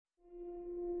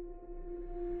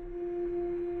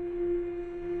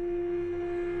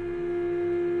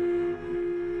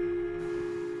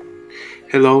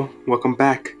Hello, welcome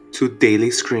back to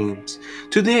Daily Screams.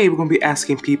 Today we're going to be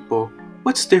asking people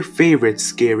what's their favorite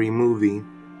scary movie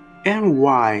and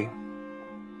why.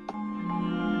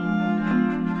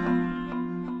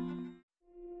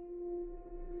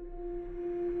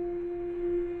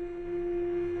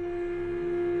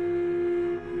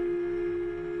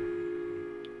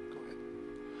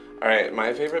 All right,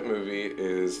 my favorite movie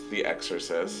is The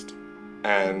Exorcist,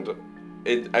 and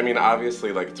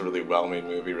obviously, like, it's a really well-made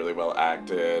movie, really well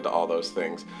acted, all those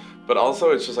things, but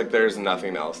also it's just like there's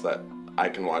nothing else that I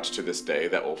can watch to this day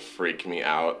that will freak me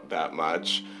out that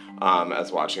much,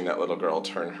 as watching that little girl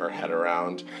turn her head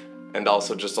around, and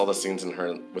also just all the scenes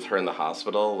with her in the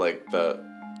hospital, like the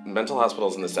mental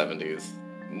hospitals in the '70s,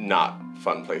 not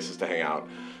fun places to hang out.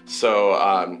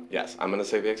 So yes, I'm gonna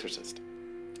say The Exorcist.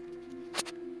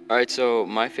 Alright, so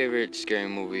my favorite scary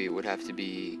movie would have to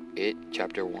be It,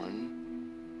 Chapter 1,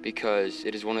 because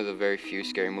it is one of the very few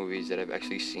scary movies that I've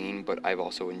actually seen, but I've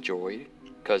also enjoyed,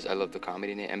 because I love the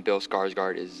comedy in it, and Bill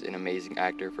Skarsgård is an amazing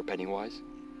actor for Pennywise.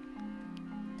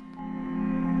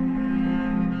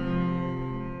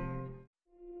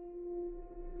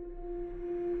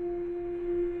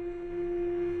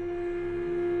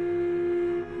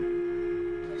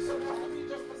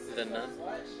 The Nun.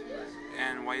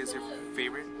 And why is your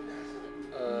favorite?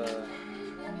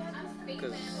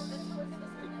 Because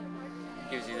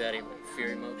it gives you that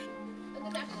fear emotion.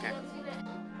 Okay.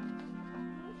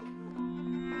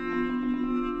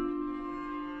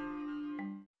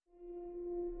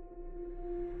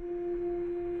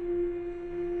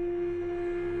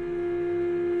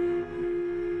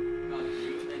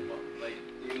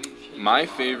 My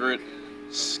favorite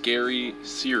scary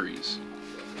series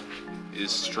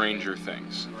is Stranger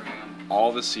Things.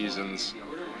 All the seasons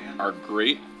are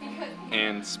great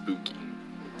and spooky.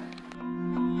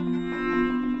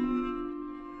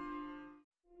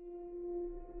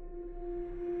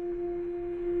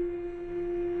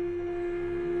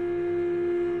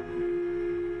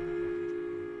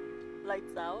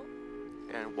 Lights Out,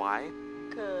 And why?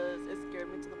 because it scared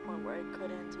me to the point where I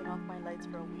couldn't turn off my lights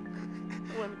for a week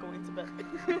when going to bed.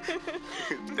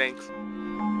 Thanks.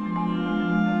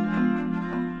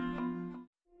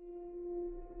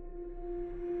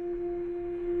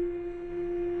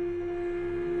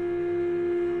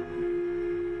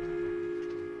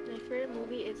 My favorite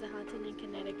movie is The Haunting in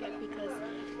Connecticut because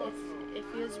it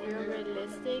feels real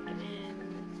realistic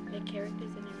and the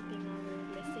characters and everything are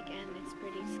realistic and it's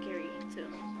pretty scary too.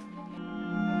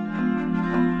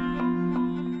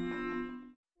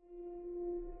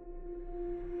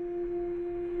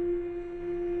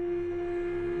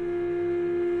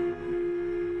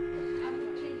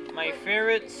 My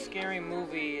favorite scary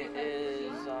movie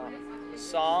is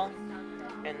Saw,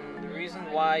 and the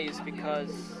reason why is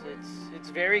because it's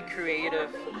very creative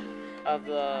of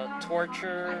the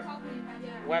torture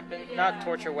weapon, not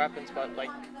torture weapons, but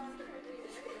like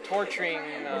torturing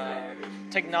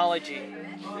technology.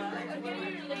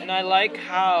 And I like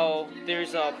how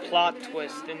there's a plot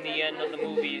twist in the end of the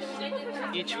movies.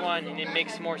 Each one, and it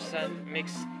makes more sense.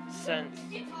 Makes sense.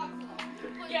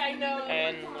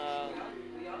 And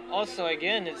also,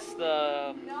 again, it's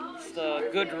the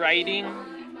good writing.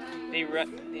 The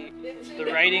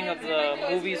writing of the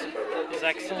movies is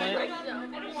excellent,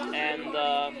 and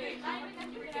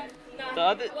the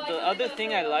other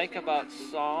thing I like about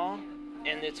Saw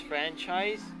and its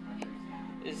franchise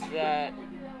is that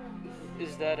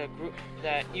a group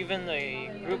that even a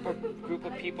group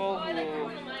of people who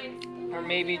are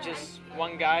maybe just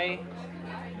one guy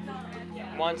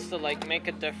wants to like make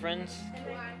a difference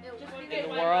in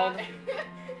the world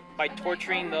by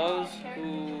torturing those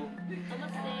who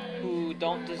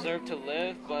don't deserve to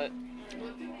live, but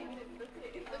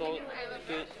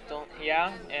don't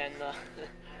yeah, and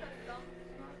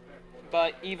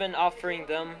but even offering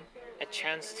them a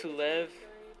chance to live,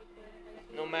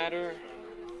 no matter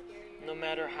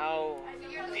how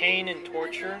pain and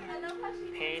torture,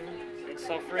 pain and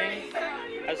suffering,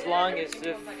 as long as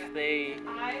if they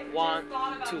want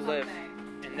to live,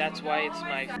 and that's why it's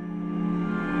my